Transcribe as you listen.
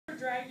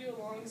drag you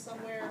along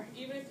somewhere,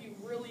 even if you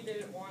really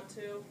didn't want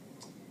to?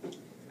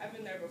 I've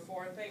been there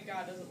before, and thank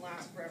God it doesn't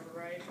last forever,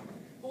 right?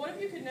 But what if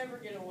you could never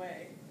get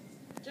away?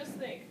 Just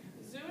think,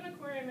 zoo and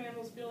aquarium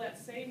animals feel that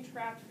same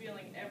trapped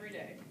feeling every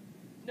day.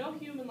 No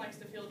human likes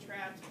to feel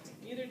trapped,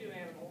 neither do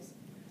animals.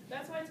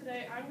 That's why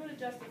today I'm going to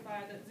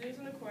justify that zoos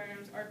and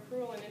aquariums are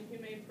cruel and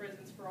inhumane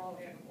prisons for all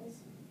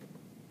animals.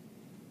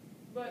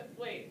 But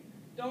wait,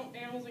 don't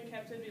animals in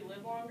captivity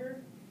live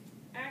longer?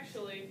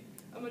 Actually,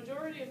 a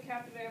majority of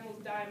captive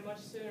animals die much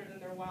sooner than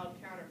their wild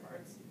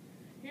counterparts.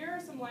 Here are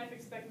some life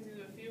expectancies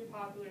of a few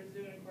popular zoo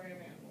and aquarium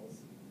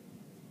animals.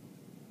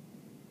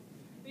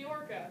 The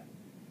orca.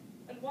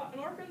 An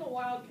orca in the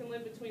wild can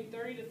live between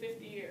 30 to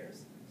 50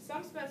 years.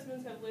 Some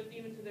specimens have lived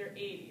even to their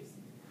 80s.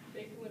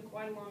 They can live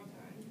quite a long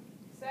time.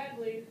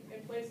 Sadly,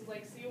 in places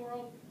like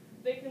SeaWorld,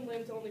 they can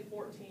live to only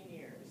 14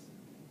 years.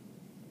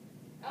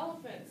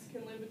 Elephants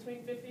can live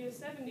between 50 to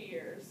 70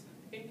 years.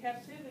 In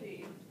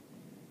captivity,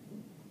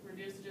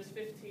 reduced to just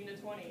 15 to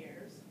 20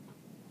 years.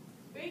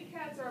 Bait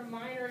cats are a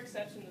minor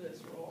exception to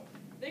this rule.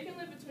 They can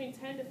live between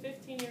 10 to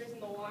 15 years in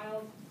the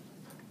wild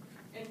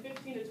and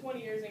 15 to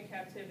 20 years in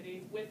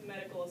captivity with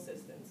medical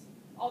assistance.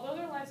 Although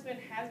their lifespan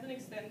has been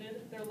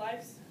extended,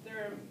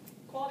 their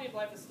quality of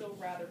life is still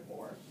rather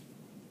poor.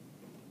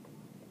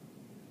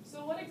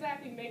 So what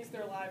exactly makes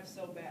their lives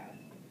so bad?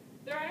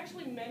 There are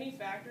actually many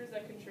factors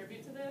that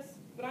contribute to this,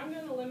 but I'm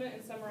going to limit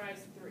and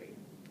summarize three.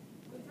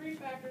 The three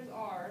factors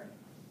are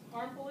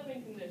harmful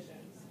living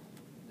conditions,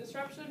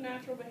 disruption of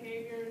natural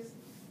behaviors,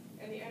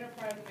 and the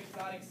enterprise of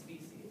exotic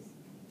species.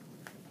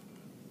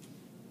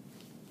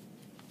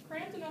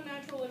 Cramped and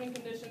unnatural living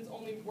conditions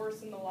only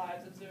worsen the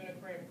lives of zoo and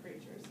aquarium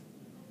creatures.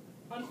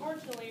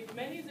 Unfortunately,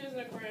 many zoos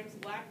and aquariums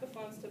lack the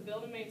funds to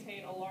build and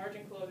maintain a large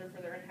enclosure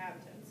for their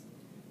inhabitants.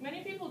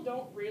 Many people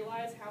don't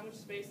realize how much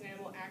space an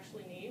animal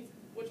actually needs,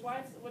 which is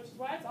why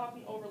it's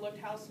often overlooked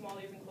how small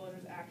these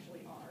enclosures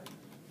actually are.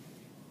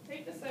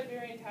 Take the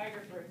Siberian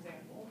tiger, for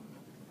example.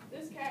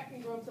 This cat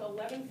can grow up to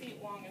 11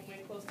 feet long and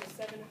weigh close to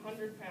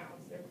 700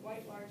 pounds. They're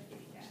quite large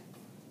kitty cats.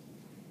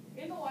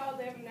 In the wild,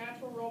 they have a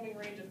natural roaming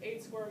range of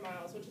 8 square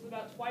miles, which is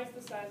about twice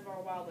the size of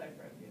our wildlife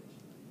refuge.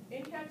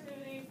 In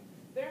captivity,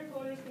 their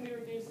enclosures can be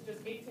reduced to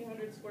just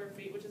 1,800 square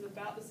feet, which is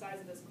about the size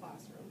of this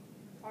classroom.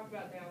 Talk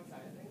about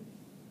downsizing.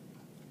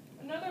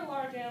 Another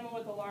large animal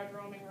with a large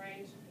roaming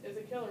range is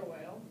a killer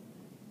whale.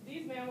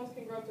 These mammals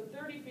can grow up to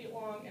 30 feet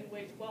long and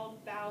weigh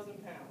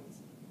 12,000 pounds.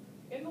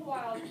 In the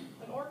wild,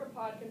 an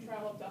orcapod can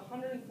travel up to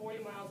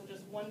 140 miles in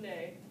just one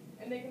day,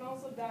 and they can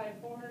also dive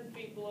 400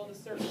 feet below the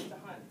surface to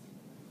hunt.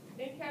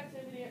 In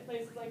captivity at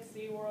places like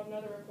SeaWorld and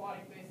other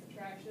aquatic-based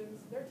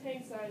attractions, their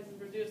tank size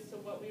is reduced to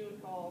what we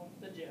would call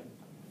the gym.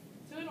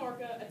 To an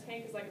orca, a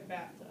tank is like a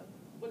bathtub.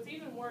 What's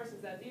even worse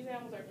is that these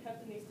animals are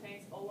kept in these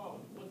tanks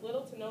alone, with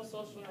little to no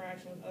social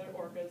interaction with other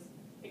orcas,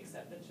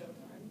 except at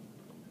showtime.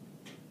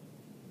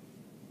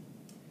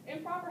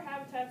 Improper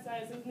habitat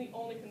size isn't the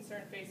only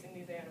concern facing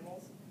these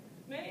animals.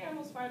 Many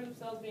animals find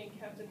themselves being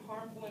kept in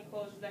harmful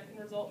enclosures that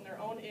can result in their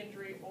own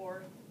injury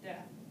or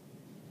death.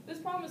 This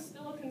problem is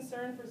still a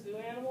concern for zoo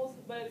animals,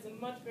 but it's a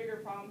much bigger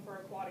problem for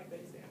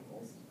aquatic-based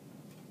animals.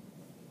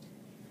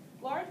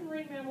 Large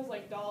marine mammals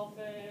like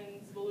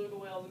dolphins, beluga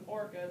whales, and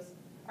orcas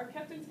are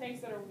kept in tanks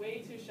that are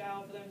way too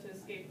shallow for them to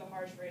escape the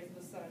harsh rays of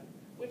the sun,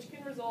 which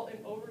can result in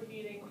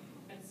overheating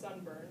and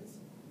sunburns.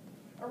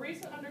 A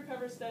recent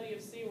undercover study of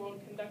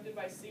SeaWorld conducted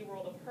by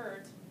SeaWorld of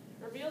Hurt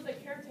revealed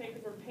that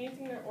caretakers were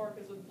painting their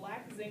orcas with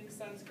black zinc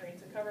sunscreen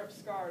to cover up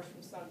scars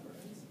from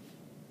sunburns.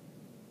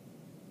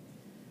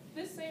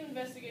 This same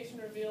investigation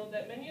revealed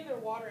that many of their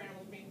water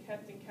animals were being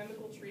kept in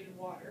chemical-treated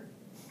water.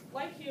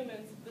 Like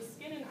humans, the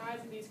skin and eyes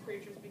of these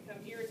creatures become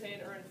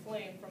irritated or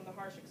inflamed from the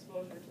harsh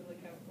exposure to the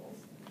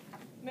chemicals.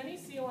 Many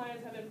sea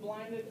lions have been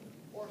blinded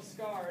or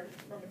scarred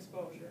from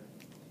exposure.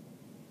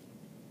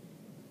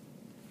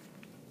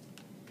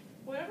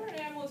 Whenever an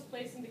animal is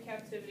placed into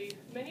captivity,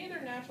 many of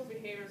their natural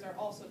behaviors are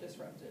also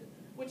disrupted,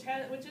 which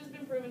has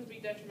been proven to be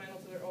detrimental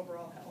to their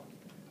overall health.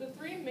 The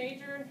three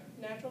major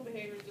natural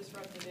behaviors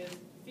disrupted is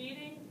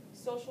feeding,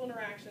 social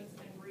interactions,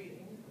 and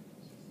breeding.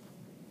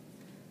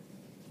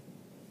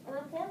 A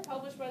report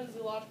published by the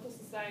Zoological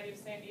Society of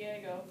San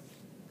Diego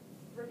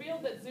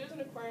revealed that zoos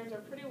and aquariums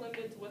are pretty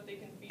limited to what they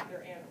can feed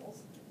their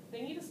animals.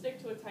 They need to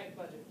stick to a tight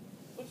budget,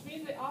 which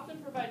means they often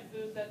provide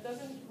food that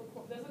doesn't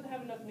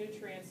have enough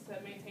nutrients to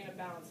maintain a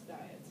balanced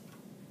diet.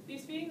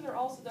 These feedings are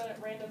also done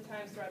at random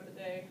times throughout the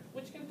day,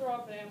 which can throw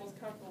off an animal's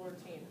comfortable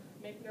routine,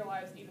 making their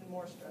lives even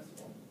more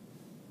stressful.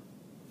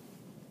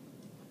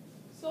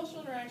 Social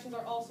interactions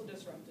are also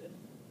disrupted.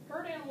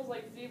 Herd animals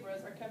like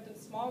zebras are kept in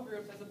small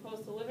groups as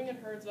opposed to living in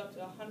herds of up to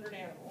 100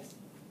 animals.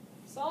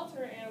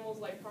 Solitary animals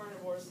like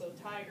carnivores, so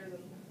tigers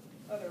and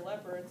other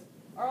leopards,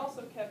 are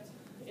also kept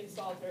in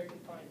solitary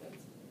confinement.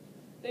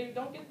 They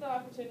don't get the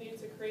opportunity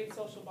to create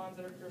social bonds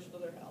that are crucial to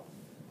their health.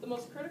 The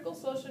most critical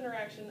social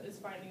interaction is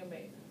finding a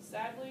mate.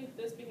 Sadly,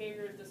 this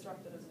behavior is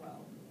disrupted as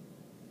well.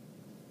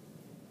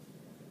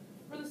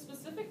 For the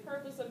specific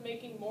purpose of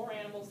making more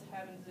animals to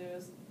have in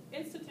zoos,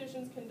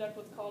 institutions conduct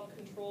what's called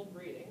controlled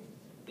breeding.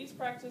 These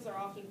practices are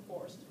often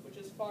forced, which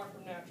is far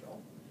from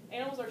natural.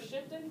 Animals are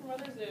shipped in from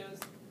other zoos,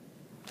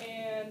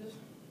 and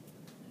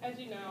as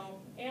you know,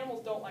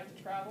 animals don't like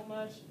to travel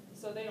much,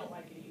 so they don't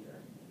like it either.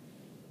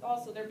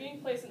 Also, they're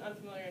being placed in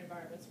unfamiliar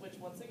environments, which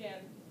once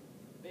again,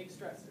 big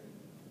stressor.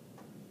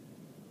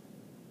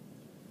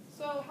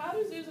 So how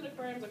do zoos and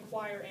aquariums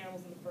acquire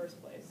animals in the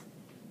first place?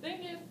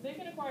 They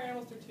can acquire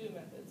animals through two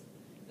methods.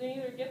 They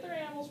either get their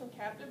animals from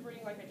captive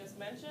breeding, like I just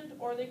mentioned,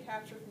 or they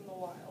capture from the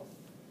wild.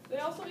 They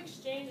also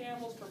exchange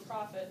animals for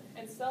profit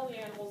and sell the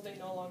animals they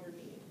no longer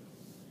need.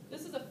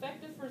 This is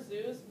effective for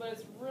zoos, but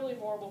it's really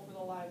horrible for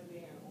the lives of the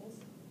animals.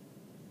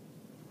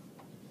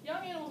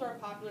 Young animals are a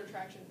popular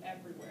attraction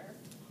everywhere.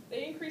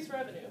 They increase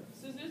revenue,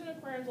 so zoos and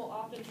aquariums will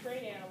often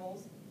trade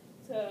animals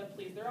to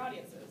please their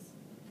audiences.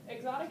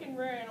 Exotic and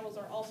rare animals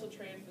are also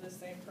traded for the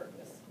same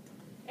purpose.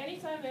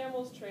 Anytime an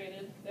animal is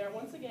traded, they are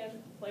once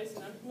again placed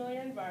in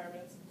unfamiliar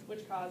environments,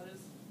 which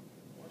causes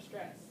more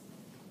stress.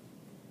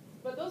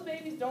 But those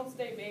babies don't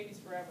stay babies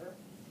forever.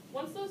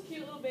 Once those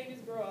cute little babies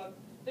grow up,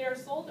 they are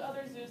sold to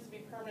other zoos to be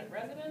permanent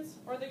residents,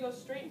 or they go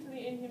straight into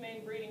the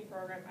inhumane breeding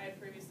program I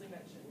had previously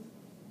mentioned.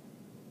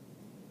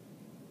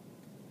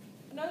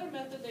 Another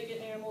method they get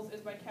animals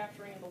is by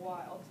capturing in the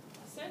wild.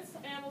 Since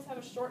animals have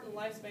a shortened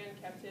lifespan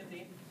in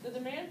captivity, the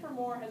demand for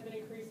more has been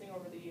increasing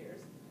over the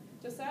years.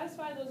 To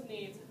satisfy those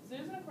needs,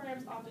 zoos and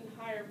aquariums often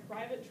hire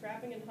private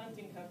trapping and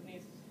hunting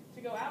companies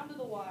to go out into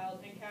the wild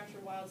and capture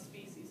wild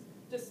species,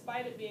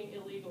 despite it being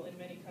illegal in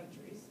many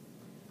countries.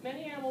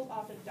 Many animals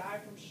often die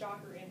from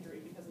shock or injury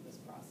because of this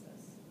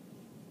process.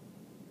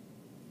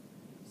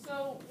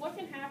 So, what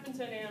can happen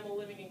to an animal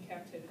living in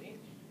captivity?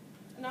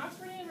 An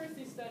Oxford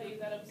University study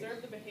that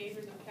observed the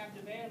behaviors of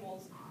captive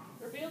animals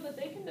revealed that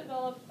they can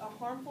develop a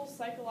harmful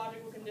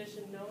psychological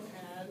condition known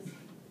as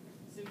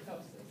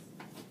zoochosis.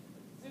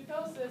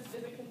 Zoochosis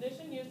is a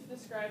condition used to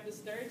describe the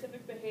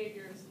stereotypic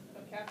behaviors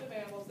of captive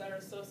animals that are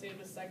associated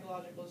with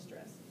psychological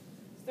distress.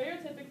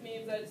 Stereotypic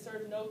means that it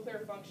serves no clear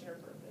function or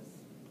purpose.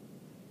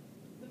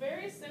 The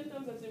various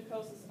symptoms of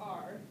zoochosis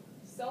are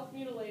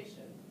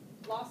self-mutilation,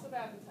 loss of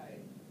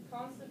appetite,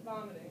 constant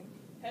vomiting,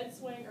 head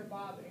swaying or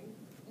bobbing,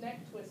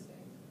 neck twisting,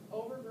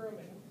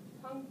 over-grooming,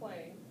 tongue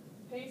playing,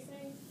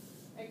 pacing,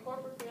 and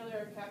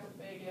coprolalia or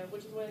caprophagia,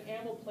 which is when an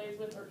animal plays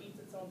with or eats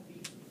its own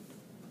feces.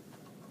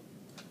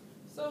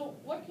 So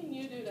what can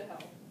you do to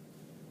help?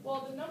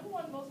 Well, the number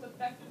one most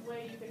effective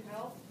way you can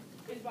help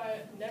is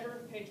by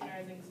never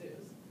patronizing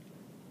zoos,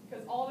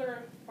 because all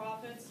their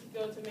profits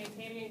go to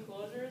maintaining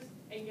enclosures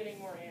and getting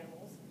more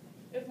animals.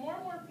 If more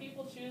and more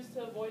people choose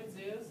to avoid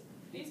zoos,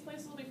 these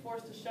places will be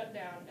forced to shut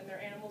down and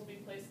their animals will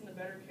be placed into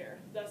better care,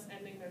 thus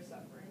ending their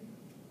suffering.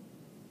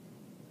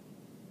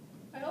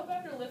 I hope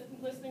after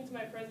listening to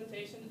my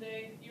presentation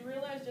today, you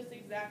realize just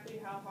exactly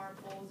how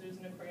harmful zoos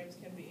and aquariums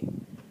can be.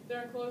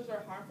 Their enclosures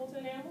are harmful to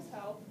an animal's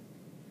health,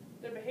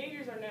 their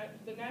behaviors are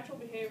the natural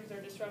behaviors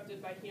are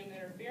disrupted by human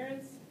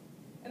interference,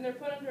 and they're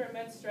put under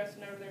immense stress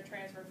whenever they're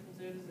transferred from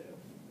zoo to zoo.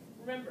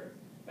 Remember,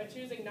 by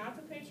choosing not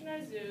to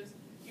patronize zoos,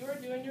 you are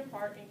doing your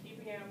part in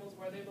keeping animals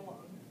where they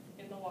belong,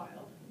 in the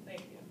wild.